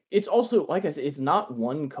also, like I said, it's not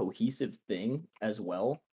one cohesive thing as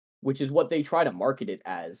well, which is what they try to market it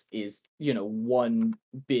as, is, one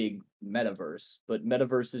big metaverse. But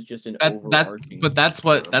metaverse is just an overarching But that's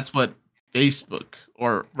what Facebook,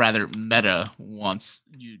 or rather Meta, wants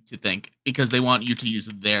you to think, because they want you to use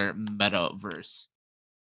their metaverse.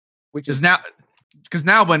 Which Because is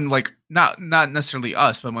now when like not necessarily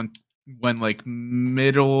us, but when like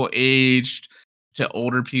middle aged to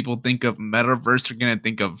older people think of metaverse, they're gonna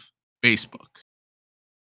think of Facebook.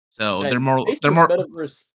 So they're and more Facebook's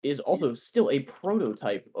metaverse is also still a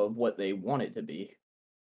prototype of what they want it to be.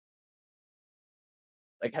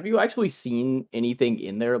 Like, have you actually seen anything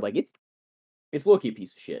in there? Like, it's low-key a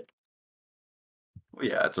piece of shit. Well,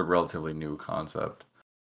 yeah, it's a relatively new concept.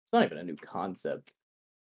 It's not even a new concept.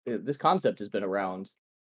 This concept has been around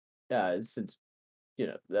since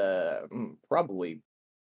probably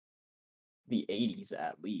the 80s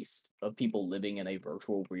at least, of people living in a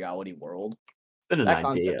virtual reality world. Been an That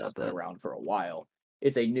concept idea, has been but around for a while.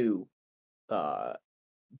 It's a new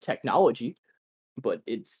technology, but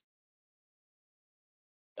it's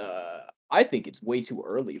I think it's way too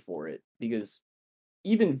early for it, because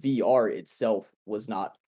even VR itself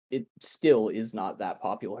it still is not that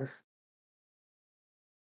popular.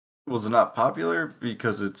 Was it not popular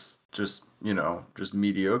because it's just just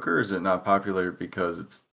mediocre? Or is it not popular because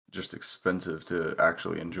it's just expensive to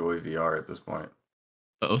actually enjoy VR at this point?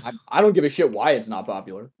 both, I don't give a shit why it's not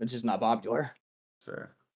popular. It's just not popular. So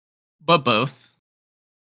but both.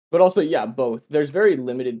 But also, yeah, both. There's very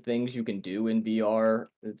limited things you can do in VR.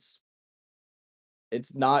 It's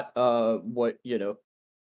not what,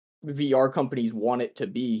 VR companies want it to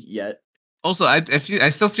be yet. Also, I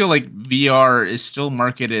still feel like VR is still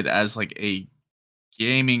marketed as like a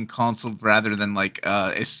gaming console rather than like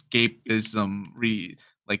escapism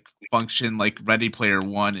like function like Ready Player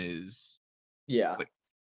One is. Yeah. It's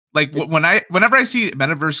Whenever I see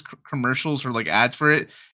metaverse commercials or like ads for it,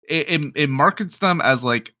 it markets them as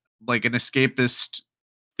like an escapist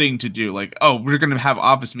thing to do. Like, oh, we're gonna have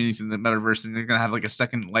office meetings in the metaverse, and you're gonna have like a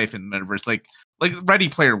second life in the metaverse, like Ready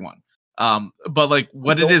Player One. But like I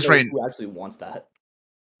what it don't is know right, who actually wants that.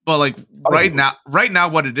 but like Okay. right now,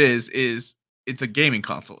 what it is it's a gaming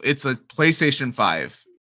console. It's a PlayStation 5.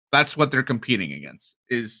 That's what they're competing against.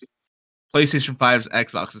 Is PlayStation 5's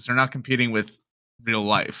Xboxes. They're not competing with real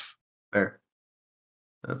life. there.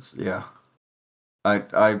 That's yeah.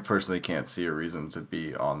 I personally can't see a reason to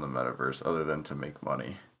be on the metaverse other than to make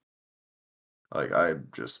money. Like I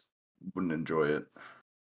just wouldn't enjoy it.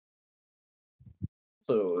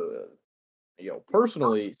 So,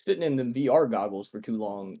 personally, sitting in the VR goggles for too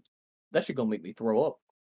long, that shit gonna make me throw up.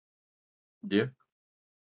 Yeah.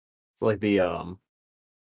 it's like the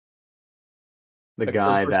Like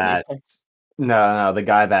guy third-person that Apex. no, the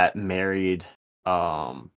guy that married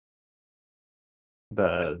the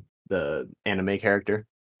anime character.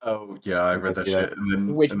 Oh yeah, I You read guys that see that? shit. And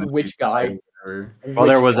then Which and then which he guy? died or Well,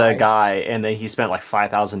 there Which was a guy? guy, and then he spent like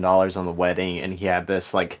 $5,000 on the wedding, and he had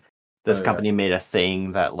this Oh, yeah. company made a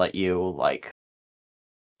thing that let you like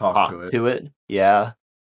talk talk to it. to it. Yeah,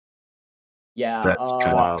 Yeah. That's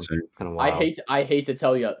kind wild. of insane. Kind of I wild. hate to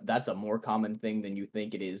tell you, that's a more common thing than you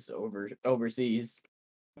think it is overseas.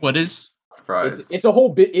 What is Surprised. It's a whole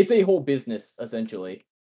business essentially,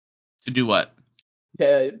 to do what?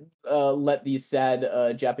 to let these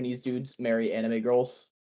sad Japanese dudes marry anime girls.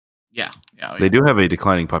 Yeah. They do have a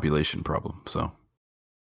declining population problem, so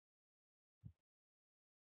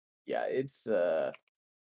Yeah, it's a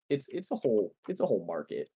whole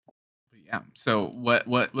market. Yeah. So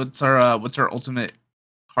what's our ultimate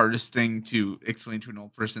hardest thing to explain to an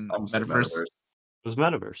old person? I'm saying Metaverse. It was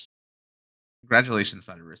metaverse. Congratulations,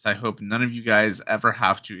 Metaverse. I hope none of you guys ever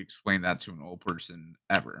have to explain that to an old person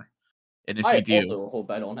ever. And if I you do, also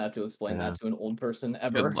hope I don't have to explain Yeah. that to an old person good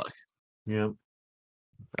ever. luck. Yep.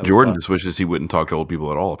 That would Jordan suck. just wishes he wouldn't talk to old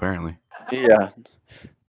people at all. Apparently, Yeah.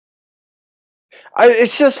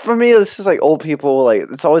 It's just for me. It's just like old people. Like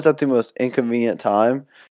it's always at the most inconvenient time,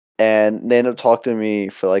 and they end up talking to me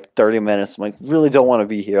for like 30 minutes. I'm like, really don't want to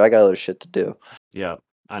be here. I got other shit to do. Yeah,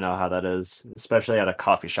 I know how that is. Especially at a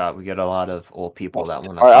coffee shop, we get a lot of old people that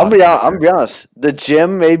want to. All right, I'm be honest. The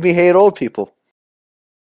gym made me hate old people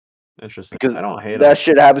Interesting. because I don't hate that them.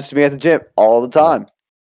 shit happens to me at the gym all the time.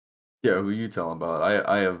 Yeah, who you telling about?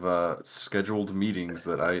 I have scheduled meetings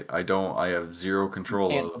that I have zero You control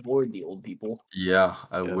can't of. avoid the old people. Yeah,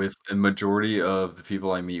 Yeah. with a majority of the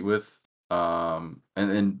people I meet with,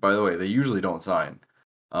 and by the way, they usually don't sign,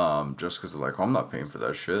 just because they're like, oh, I'm not paying for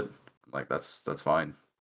that shit. I'm like that's fine.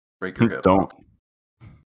 Break your hip. don't.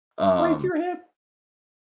 Break your hip.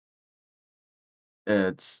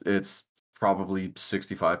 It's probably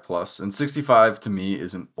 65 plus, and 65 to me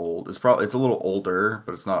isn't old. It's a little older,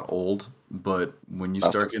 but it's not old. But when you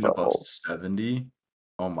That's start just getting not above old. 70,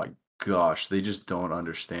 oh my gosh, they just don't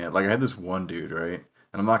understand. Like I had this one dude, right?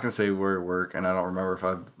 and I'm not gonna say where it work, and I don't remember if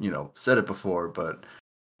I've said it before, but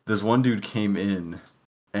this one dude came in,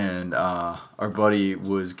 and our buddy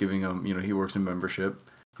was giving him, he works in membership.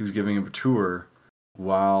 He was giving him a tour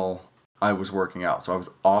while I was working out, so I was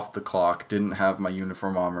off the clock, didn't have my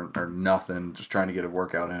uniform on or nothing, just trying to get a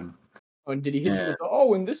workout in. And did he hit you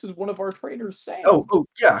with and this is one of our trainers, Sam? Oh,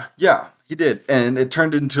 yeah, he did. And it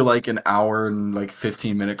turned into like an hour and like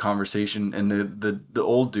 15-minute conversation. And the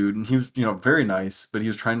old dude, and he was, very nice, but he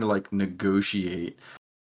was trying to like negotiate.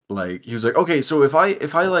 Like, he was like, okay, so if I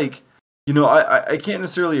like, I can't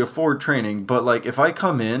necessarily afford training, but like if I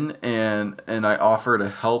come in and I offer to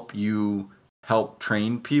help you help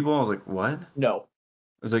train people, I was like, what? No.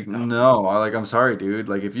 I was like, no, I'm sorry, dude.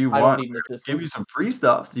 Like, if you want, give you some free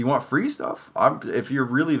stuff. Do you want free stuff? If you're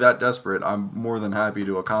really that desperate, I'm more than happy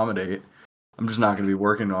to accommodate. I'm just not going to be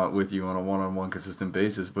working with you on a one-on-one consistent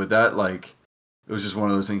basis. But that, like, it was just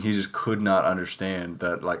one of those things. He just could not understand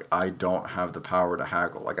that, like, I don't have the power to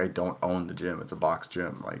haggle. Like, I don't own the gym. It's a box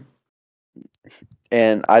gym. Like,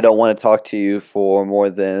 and I don't want to talk to you for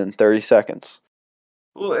more than 30 seconds.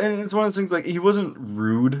 Well, and it's one of those things, like, he wasn't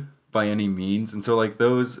rude by any means, and so like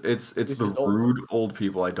it's the rude old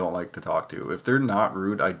people I don't like to talk to. If they're not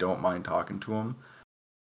rude, I don't mind talking to them.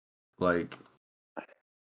 Like,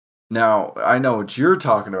 now I know what you're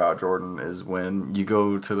talking about, Jordan, is when you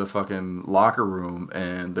go to the fucking locker room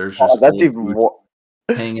and there's just that's even more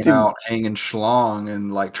hanging out, hanging schlong,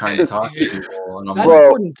 and like trying to talk to people. And that's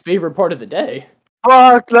Jordan's favorite part of the day.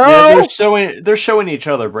 Fuck no! Yeah, they're showing each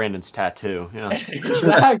other Brandon's tattoo. Yeah,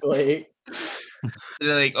 exactly.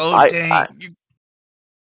 They're like, oh, dang.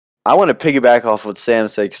 I want to piggyback off what Sam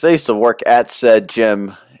said, because I used to work at said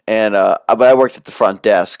gym, and but I worked at the front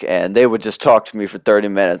desk, and they would just talk to me for 30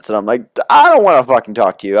 minutes, and I'm like, I don't want to fucking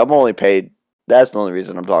talk to you. I'm only paid. That's the only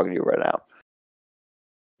reason I'm talking to you right now.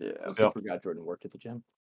 Yeah, I also forgot Jordan worked at the gym.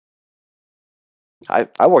 I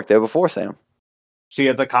worked there before, Sam. See,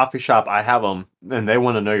 at the coffee shop, I have them, and they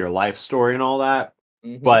want to know your life story and all that,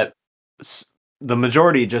 but the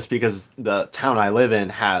majority, just because the town I live in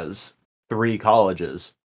has 3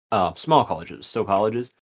 colleges, small colleges, still colleges.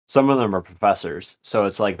 Some of them are professors, so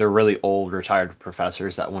it's like they're really old, retired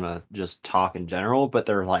professors that want to just talk in general, but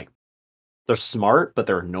they're smart, but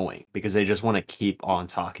they're annoying because they just want to keep on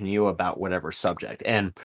talking to you about whatever subject.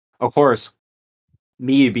 And of course,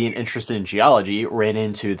 me being interested in geology ran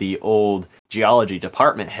into the old geology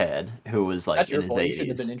department head who was like in his 80s. You should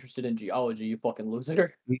have been interested in geology, you fucking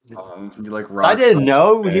loser. I didn't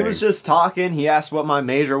know. He was just talking. He asked what my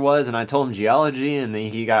major was, and I told him geology, and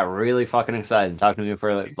he got really fucking excited and talked to me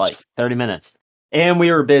for like 30 minutes. And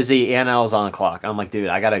we were busy, and I was on the clock. I'm like, dude,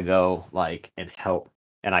 I gotta go and help.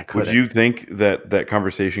 And I couldn't. Would you think that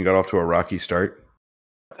conversation got off to a rocky start?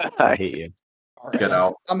 I hate you. Get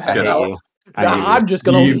out. I'm heading out. Yeah, I'm just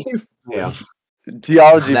gonna leave. Yeah.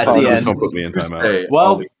 Geology. That's the end. Don't put me in timeout.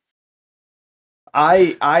 Well,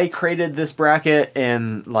 I created this bracket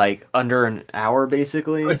in like under an hour,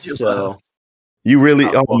 basically. So you really,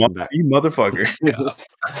 you motherfucker.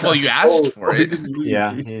 Well, you asked for it.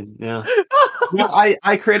 Yeah.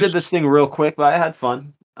 I created this thing real quick, but I had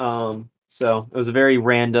fun. So it was a very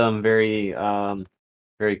random, very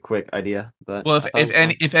quick idea. But well,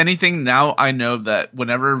 if anything, now I know that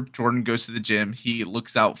whenever Jordan goes to the gym, he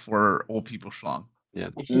looks out for old people schlong. Yeah.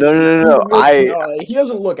 No. He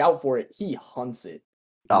doesn't look out for it. He hunts it.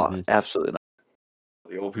 Oh, absolutely not.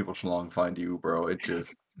 The old people schlong find you, bro. It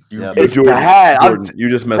just it's Jordan, bad. Jordan, you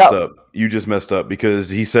just messed up. You just messed up because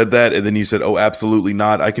he said that, and then you said, "Oh, absolutely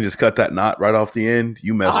not." I can just cut that knot right off the end.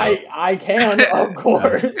 You messed up. I can, of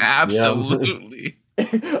course. Absolutely.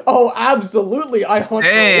 Oh, absolutely. I hunt.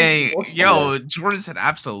 Dang, yo, Jordan said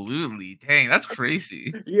absolutely. Dang, that's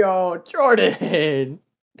crazy. Yo, Jordan.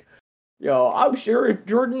 Yo, I'm sure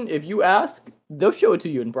if you ask, they'll show it to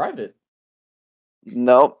you in private.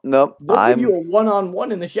 Nope. They'll give you a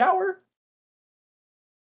one-on-one in the shower.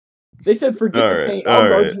 They said forget the paint. I'll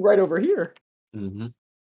guard you right over here. Mm-hmm.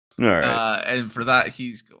 All right. And for that,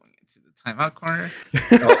 he's going into the timeout corner.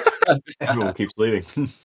 Everyone keeps leaving.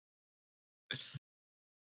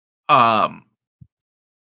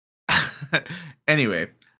 Anyway,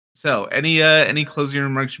 so any closing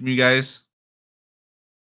remarks from you guys?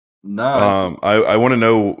 No. I want to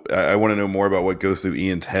know. I want to know more about what goes through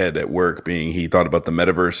Ian's head at work, being he thought about the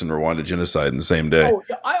metaverse and Rwanda genocide in the same day. Oh,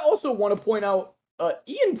 yeah, I also want to point out,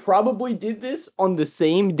 Ian probably did this on the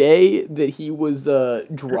same day that he was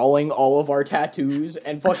drawing all of our tattoos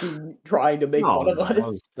and fucking trying to make fun of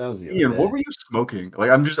us. That was Ian, what were you smoking?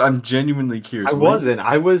 Like, I'm genuinely curious. I wasn't.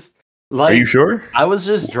 I was like, are you sure? I was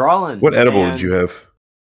just drawing. What edible did you have?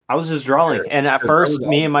 I was just drawing, and at first,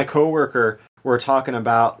 me and my coworker we're talking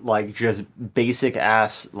about like just basic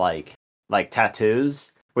ass like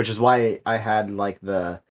tattoos, which is why I had like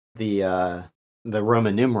the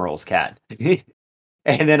Roman numerals cat.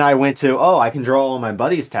 And then I went to, I can draw all my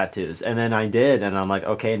buddies' tattoos, and then I did, and I'm like,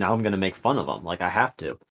 okay, now I'm gonna make fun of them, like I have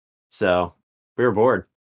to. So we were bored.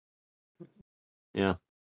 Yeah,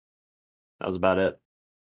 that was about it.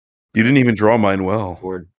 You didn't even draw mine well.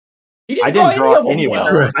 Bored. He didn't I didn't draw draw any of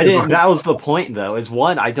them. well. I didn't. That was the point, though. Is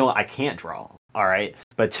one, I can't draw. All right,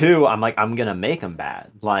 but two, I'm gonna make them bad,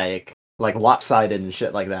 like lopsided and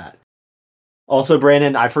shit like that. Also,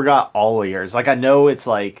 Brandon, I forgot all of yours. Like I know it's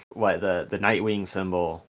like what the Nightwing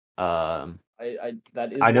symbol. That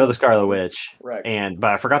is. I know the Scarlet Witch, Correct.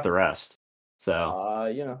 but I forgot the rest. So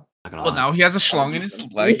not gonna Well, lie. now he has a schlong in his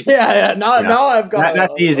leg. Yeah. Now I've got.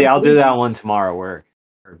 That's easy. I'll do that one tomorrow. Work.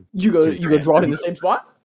 You go draw it in the same spot.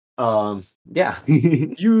 Yeah.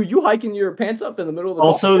 You hiking your pants up in the middle of the.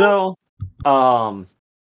 Also, though, no,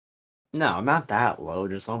 I'm not that low.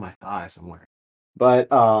 Just on my thigh somewhere. But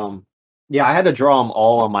yeah, I had to draw them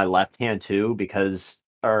all on my left hand too because,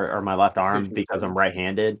 or my left arm because I'm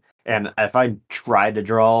right-handed. And if I tried to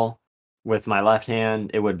draw with my left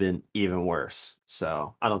hand, it would have been even worse.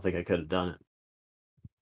 So I don't think I could have done it.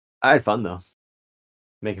 I had fun though,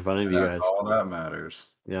 making fun of you That's guys. all that matters.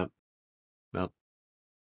 Yep.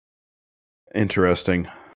 Interesting.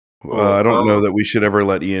 Well, I don't know that we should ever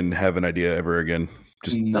let Ian have an idea ever again.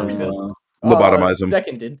 Just Sounds good. lobotomize him.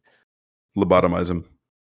 Seconded. Lobotomize him.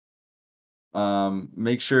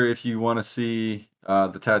 Make sure if you want to see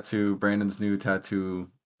the tattoo, Brandon's new tattoo.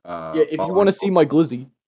 If you want to see my glizzy.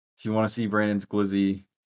 If you want to see Brandon's glizzy,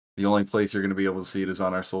 the only place you're going to be able to see it is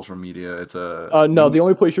on our social media. It's no, the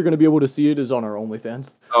only place you're going to be able to see it is on our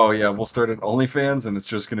OnlyFans. Oh yeah, we'll start an OnlyFans, and it's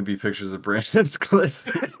just going to be pictures of Brandon's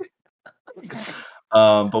glizzy.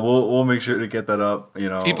 But we'll make sure to get that up. You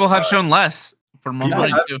know, People have shown less for more people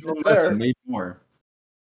money have too. shown less and made more.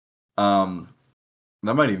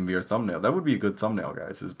 That might even be our thumbnail. That would be a good thumbnail,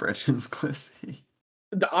 guys. Is Brandon's glizzy?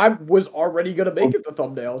 I was already gonna make it the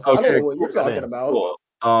thumbnail, so I don't know what you're talking about.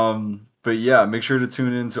 Cool. But yeah, make sure to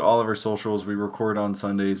tune in to all of our socials. We record on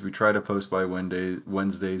Sundays. We try to post by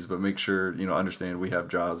Wednesdays, but make sure understand we have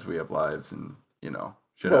jobs, we have lives, and we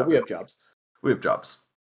have jobs. We have jobs,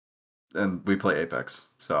 and we play Apex.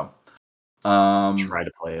 So, Try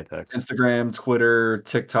to play Apex. Instagram, Twitter,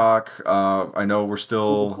 TikTok. I know we're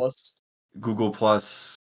still Google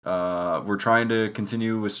Plus. We're trying to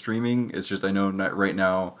continue with streaming. It's just I know right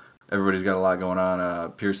now everybody's got a lot going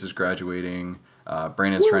on. Pierce is graduating.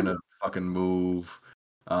 Brandon's trying to fucking move.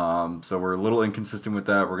 So we're a little inconsistent with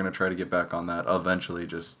that. We're gonna try to get back on that eventually.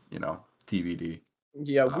 Just TBD.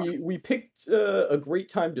 Yeah, we picked a great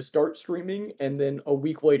time to start streaming, and then a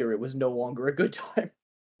week later, it was no longer a good time.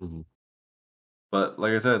 Mm-hmm. But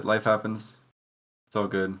like I said, life happens. It's all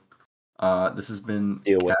good. This has been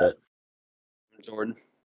Deal with it. Jordan.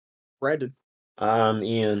 Brandon.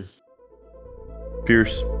 Ian.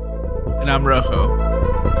 Pierce. And I'm Rojo.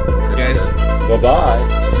 Guys,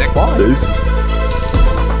 Bye-bye. next Bye. Deuces.